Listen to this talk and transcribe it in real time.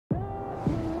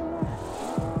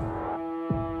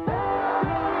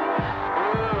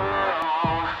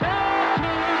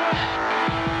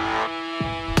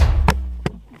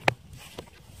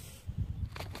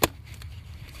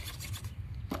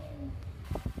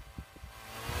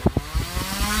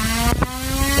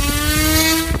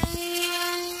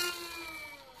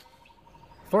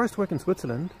Forest work in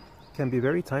Switzerland can be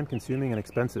very time-consuming and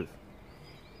expensive.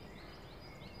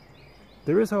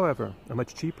 There is, however, a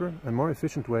much cheaper and more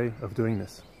efficient way of doing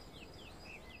this.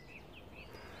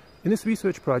 In this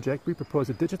research project, we propose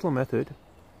a digital method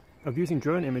of using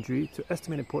drone imagery to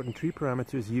estimate important tree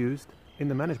parameters used in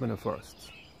the management of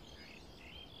forests.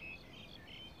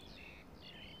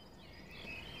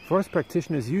 Forest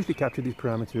practitioners usually capture these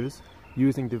parameters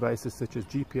using devices such as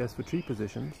GPS for tree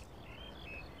positions,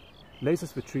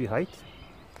 lasers for tree height,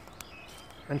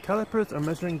 and calipers or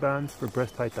measuring bands for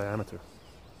breast height diameter.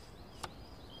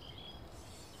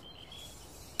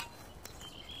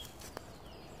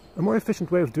 A more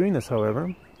efficient way of doing this,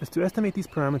 however, is to estimate these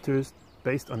parameters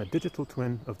based on a digital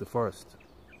twin of the forest.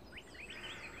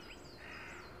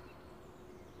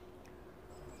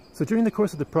 So during the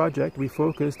course of the project, we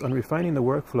focused on refining the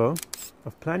workflow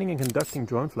of planning and conducting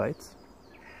drone flights,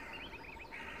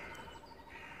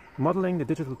 modeling the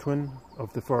digital twin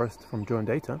of the forest from drone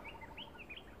data,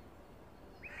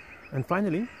 and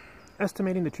finally,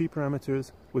 estimating the tree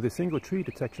parameters with a single tree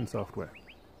detection software.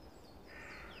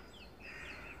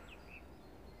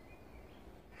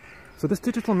 So this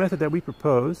digital method that we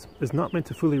propose is not meant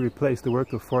to fully replace the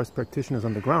work of forest practitioners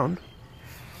on the ground,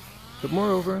 but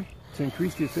moreover, to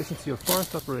increase the efficiency of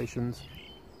forest operations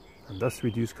and thus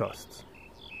reduce costs.